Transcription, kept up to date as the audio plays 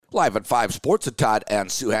Live at 5 Sports at Todd and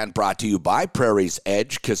Souhan, brought to you by Prairie's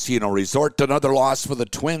Edge Casino Resort. Another loss for the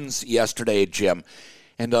Twins yesterday, Jim.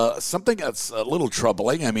 And something that's a little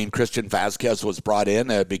troubling. I mean, Christian Vazquez was brought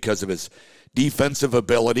in because of his defensive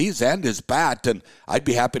abilities and his bat, and I'd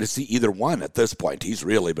be happy to see either one at this point. He's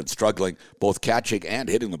really been struggling, both catching and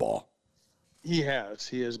hitting the ball. He has.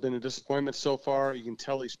 He has been a disappointment so far. You can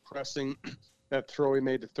tell he's pressing. That throw he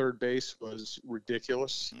made to third base was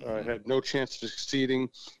ridiculous. Had no chance of succeeding,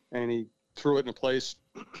 and he threw it in a place.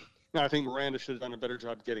 Now, I think Miranda should have done a better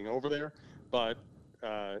job getting over there, but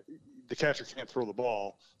the catcher can't throw the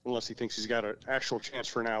ball unless he thinks he's got an actual chance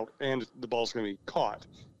for an out and the ball's going to be caught.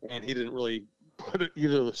 And he didn't really put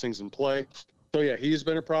either of those things in play. So, yeah, he's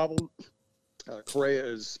been a problem. Correa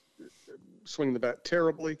is swinging the bat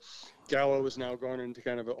terribly. Gallo is now going into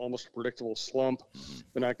kind of almost a predictable slump.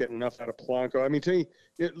 They're not getting enough out of Polanco. I mean, to me,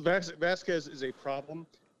 Vazquez is a problem.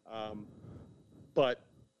 But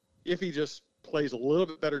if he just plays a little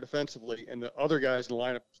bit better defensively and the other guys in the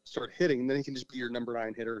lineup start hitting, then he can just be your number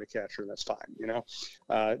 9 hitter and a catcher, and that's fine, you know?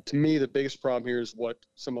 To me, the biggest problem here is what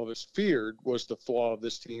some of us feared was the flaw of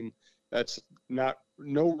this team. That's no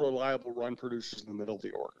reliable run producers in the middle of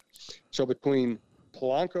the order. So between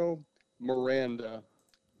Polanco, Miranda,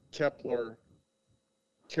 Kepler,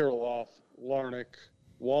 Kirilloff, Larnach,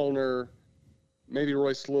 Wallner, maybe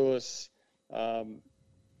Royce Lewis.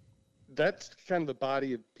 That's kind of the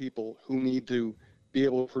body of people who need to be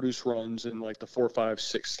able to produce runs in like the 4, 5,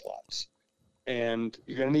 6 slots. And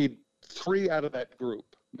you're going to need 3 out of that group,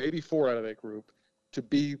 maybe 4 out of that group, to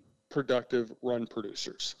be productive run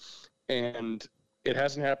producers. And it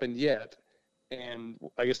hasn't happened yet. And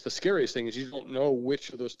I guess the scariest thing is you don't know which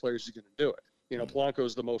of those players is going to do it. You know, Polanco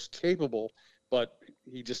is the most capable, but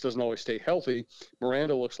he just doesn't always stay healthy.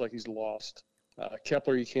 Miranda looks like he's lost.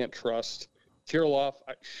 Kepler you can't trust. Kirilloff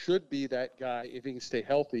should be that guy if he can stay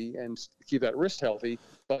healthy and keep that wrist healthy,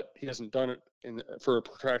 but he hasn't done it for a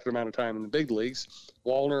protracted amount of time in the big leagues.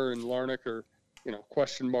 Wallner and Larnach are,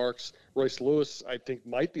 question marks. Royce Lewis, I think,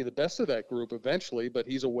 might be the best of that group eventually, but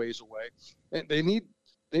he's a ways away. And they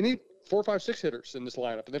need 4, 5, 6 hitters in this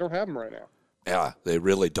lineup, and they don't have them right now. Yeah, they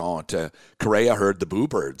really don't. Correa heard the boo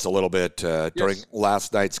birds a little bit during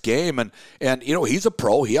last night's game. And he's a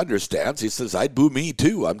pro. He understands. He says, I'd boo me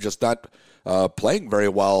too. I'm just not playing very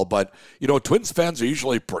well. But, Twins fans are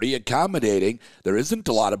usually pretty accommodating. There isn't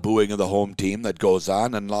a lot of booing of the home team that goes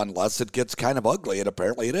on, and unless it gets kind of ugly, and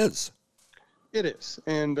apparently it is. It is.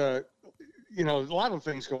 And, a lot of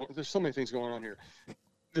things there's so many things going on here.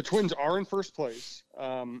 The Twins are in first place.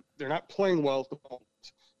 They're not playing well at the moment.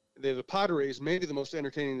 The Padres, maybe the most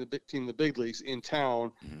entertaining team in the big leagues in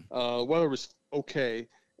town. Weather was okay,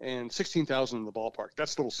 and 16,000 in the ballpark.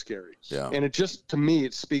 That's a little scary. Yeah. And it just, to me,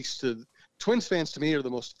 it speaks to Twins fans. To me, are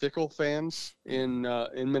the most fickle fans in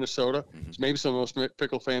Minnesota. It's maybe some of the most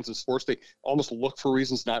fickle fans in sports. They almost look for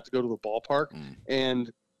reasons not to go to the ballpark.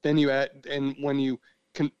 And then when you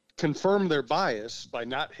confirm their bias by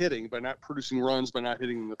not hitting, by not producing runs, by not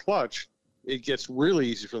hitting in the clutch, it gets really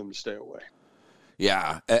easy for them to stay away.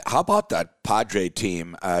 Yeah. How about that Padre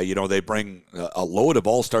team? They bring a load of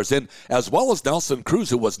all-stars in, as well as Nelson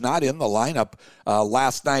Cruz, who was not in the lineup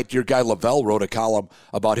last night. Your guy Lavelle wrote a column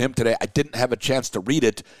about him today. I didn't have a chance to read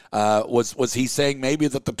it. Was he saying maybe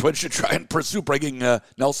that the Twins should try and pursue bringing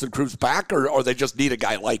Nelson Cruz back, or they just need a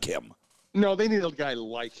guy like him? No, they need a guy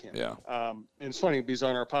like him. Yeah. And it's funny because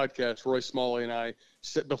on our podcast, Roy Smalley and I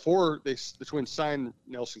said before the Twins signed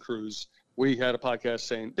Nelson Cruz, we had a podcast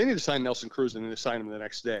saying they need to sign Nelson Cruz and then sign him the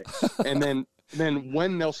next day. And then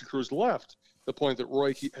when Nelson Cruz left, the point that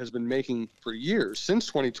Roy has been making for years, since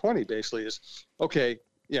 2020 basically, is, okay,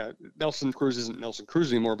 yeah, Nelson Cruz isn't Nelson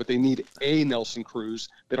Cruz anymore, but they need a Nelson Cruz.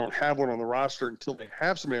 They don't have one on the roster. Until they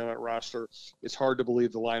have somebody on that roster, it's hard to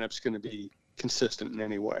believe the lineup's going to be consistent in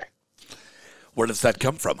any way. Where does that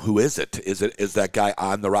come from? Who is it? Is that guy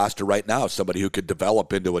on the roster right now, somebody who could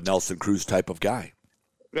develop into a Nelson Cruz type of guy?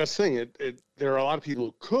 That's the thing. There are a lot of people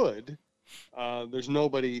who could. There's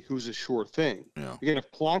nobody who's a sure thing. Yeah. Again, if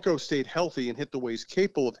Polanco stayed healthy and hit the way he's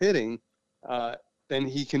capable of hitting, then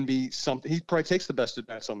he can be something. He probably takes the best at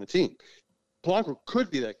bats on the team. Polanco could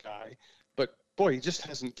be that guy, but boy, he just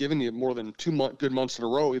hasn't given you more than 2 good months in a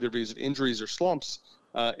row, either because of injuries or slumps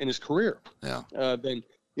in his career. Yeah. Then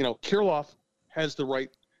Kirilloff has the right.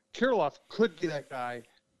 Kirilloff could be that guy.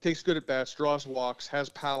 Takes good at bats, draws walks, has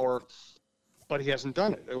power. But he hasn't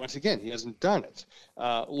done it. Once again, he hasn't done it.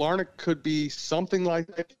 Larnach could be something like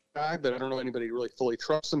that guy, but I don't know anybody who really fully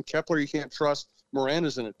trusts him. Kepler you can't trust.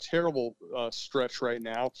 Miranda's in a terrible stretch right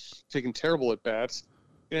now, taking terrible at-bats.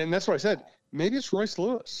 And that's what I said. Maybe it's Royce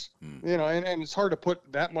Lewis. And it's hard to put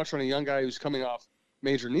that much on a young guy who's coming off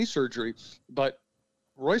major knee surgery. But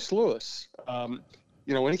Royce Lewis,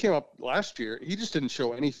 when he came up last year, he just didn't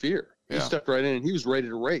show any fear. He stepped right in and he was ready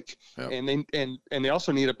to rake. Yep. And they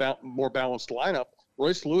also need a more balanced lineup.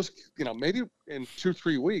 Royce Lewis, maybe in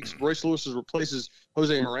 2-3 weeks, Royce Lewis replaces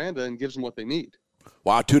Jose Miranda and gives them what they need.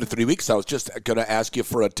 Wow, 2 to 3 weeks. I was just going to ask you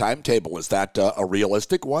for a timetable. Is that a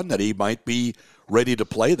realistic one that he might be ready to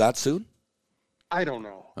play that soon? I don't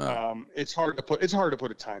know. It's hard to put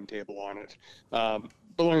a timetable on it.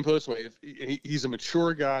 But let me put it this way: he's a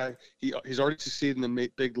mature guy. He's already succeeded in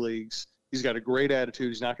the big leagues. He's got a great attitude.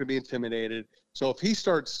 He's not going to be intimidated. So if he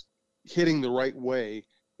starts hitting the right way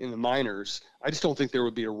in the minors, I just don't think there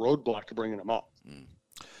would be a roadblock to bringing him up.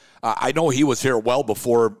 I know he was here well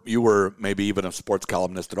before you were maybe even a sports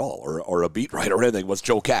columnist at all or a beat writer or anything. It was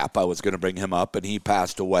Joe Kapp. I was going to bring him up, and he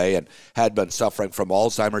passed away and had been suffering from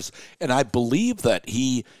Alzheimer's. And I believe that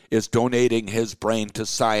he is donating his brain to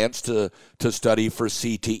science to study for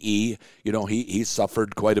CTE. He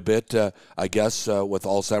suffered quite a bit, I guess, with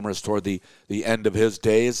Alzheimer's toward the end of his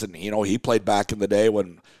days. And, he played back in the day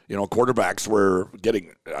when, quarterbacks were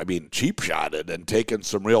getting, cheap shotted and taking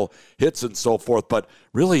some real hits and so forth. But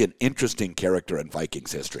really an interesting character in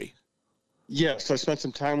Vikings history. Yes, I spent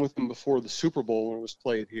some time with him before the Super Bowl when it was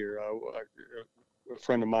played here. A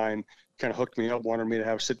friend of mine kind of hooked me up, wanted me to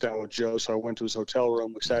have a sit down with Joe, so I went to his hotel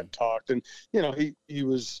room. We sat and talked, and he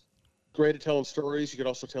was great at telling stories. You could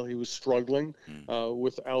also tell he was struggling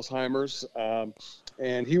with Alzheimer's,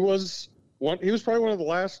 and he was probably one of the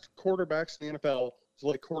last quarterbacks in the NFL to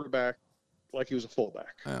play quarterback like he was a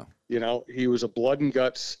fullback. Yeah. He was a blood and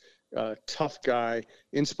guts, tough guy,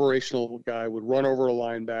 inspirational guy, would run over a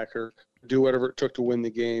linebacker, do whatever it took to win the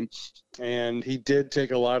game. And he did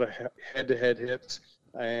take a lot of head-to-head hits,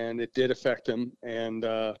 and it did affect him. And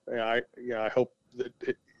I hope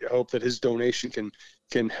that his donation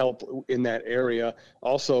can help in that area.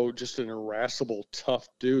 Also, just an irascible, tough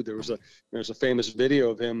dude. There's a famous video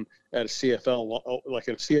of him at a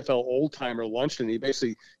CFL old-timer luncheon. He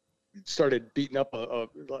basically started beating up a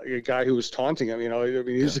guy who was taunting him. He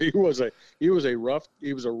was a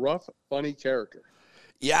rough, funny character.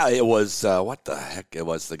 Yeah, it was, what the heck it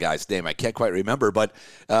was the guy's name? I can't quite remember, but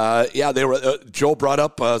they were, Joe brought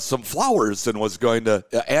up some flowers and was going to,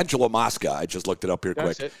 Angelo Mosca, I just looked it up here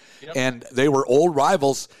quick. Yep. And they were old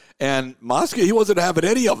rivals, and Mosca, he wasn't having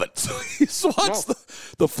any of it. So he swats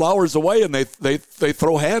the flowers away, and they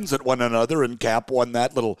throw hands at one another, and Kapp won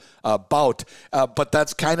that little bout. But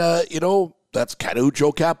that's kind of, who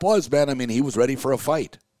Joe Kapp was, man. He was ready for a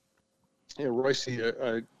fight. Yeah, Royce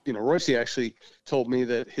actually told me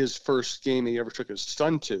that his first game he ever took his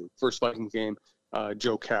son to, first Viking game,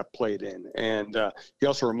 Joe Kapp played in. And he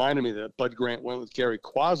also reminded me that Bud Grant went with Gary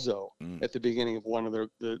Quazzo at the beginning of one of their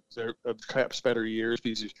Kapp's better years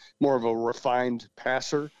because he's more of a refined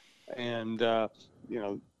passer. And,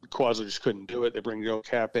 Quazzo just couldn't do it. They bring Joe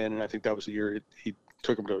Kapp in, and I think that was the year he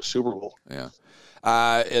took him to a Super Bowl. Yeah.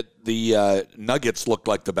 The Nuggets looked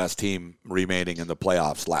like the best team remaining in the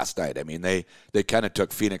playoffs last night. They kind of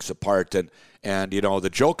took Phoenix apart, and the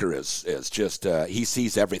Joker is just he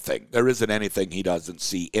sees everything. There isn't anything he doesn't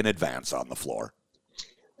see in advance on the floor.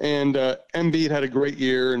 And Embiid had a great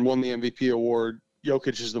year and won the MVP award.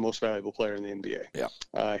 Jokic is the most valuable player in the NBA.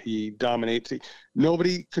 Yeah, he dominates.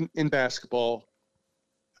 Nobody in basketball.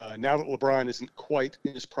 Now that LeBron isn't quite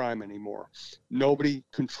in his prime anymore, nobody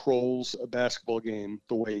controls a basketball game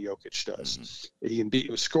the way Jokic does. Mm-hmm. He can beat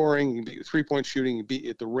you with scoring, he can beat you with three-point shooting, he can beat you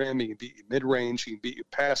at the rim, he can beat you mid-range, he can beat you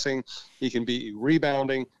passing, he can beat you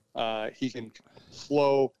rebounding, he can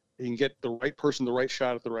flow, he can get the right person the right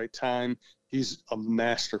shot at the right time. He's a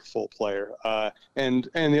masterful player. And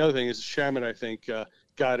the other thing is Shaman, I think,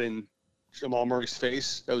 got in Jamal Murray's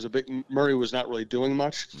face. That was Murray was not really doing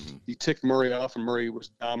much. Mm-hmm. He ticked Murray off, and Murray was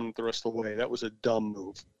dominant the rest of the way. That was a dumb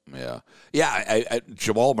move. Yeah.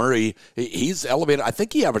 Jamal Murray, he's elevated. I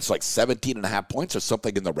think he averaged like 17.5 points or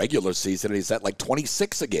something in the regular season, and he's at like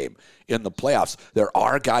 26 a game in the playoffs. There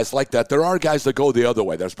are guys like that. There are guys that go the other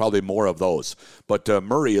way. There's probably more of those. But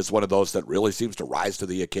Murray is one of those that really seems to rise to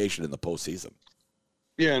the occasion in the postseason.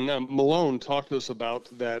 Yeah, and Malone talked to us about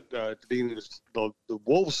that at the beginning of the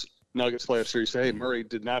Wolves Nuggets playoff series. Hey, Murray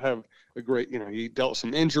did not have a great, he dealt with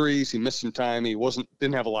some injuries. He missed some time. He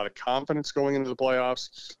didn't have a lot of confidence going into the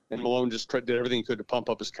playoffs. And Malone just did everything he could to pump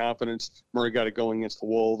up his confidence. Murray got it going against the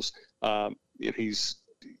Wolves.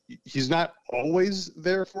 He's not always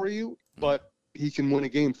there for you, but he can win a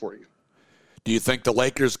game for you. Do you think the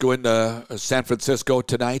Lakers go into San Francisco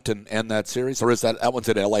tonight and end that series, or is that one's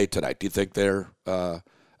in LA tonight? Do you think they're up?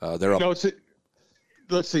 No,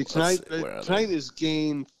 let's see. Tonight Where tonight is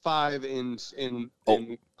Game 5 in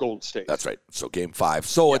Golden State. That's right. So Game 5.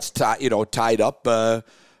 So it's tied up. Who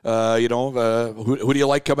do you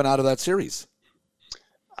like coming out of that series?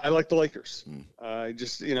 I like the Lakers. I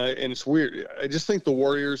just, and it's weird. I just think the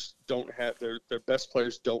Warriors don't have their best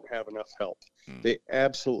players don't have enough help. They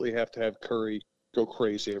absolutely have to have Curry go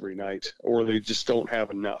crazy every night, or they just don't have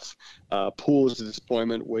enough. Poole is a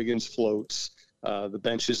disappointment. Wiggins floats. The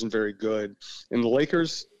bench isn't very good. And the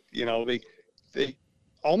Lakers, they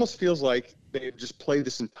almost feels like they just played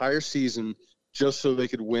this entire season just so they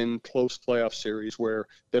could win close playoff series where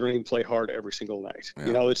they don't even play hard every single night.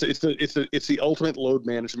 Yeah. It's the ultimate load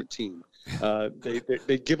management team.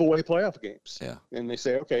 They give away playoff games. Yeah. And they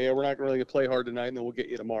say, okay, we're not really going to play hard tonight, and then we'll get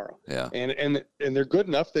you tomorrow. Yeah. And they're good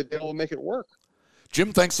enough that they'll make it work.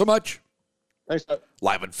 Jim, thanks so much. Thanks, Todd.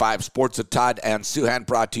 Live at 5 Sports with Todd and Souhan,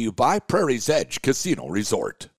 brought to you by Prairie's Edge Casino Resort.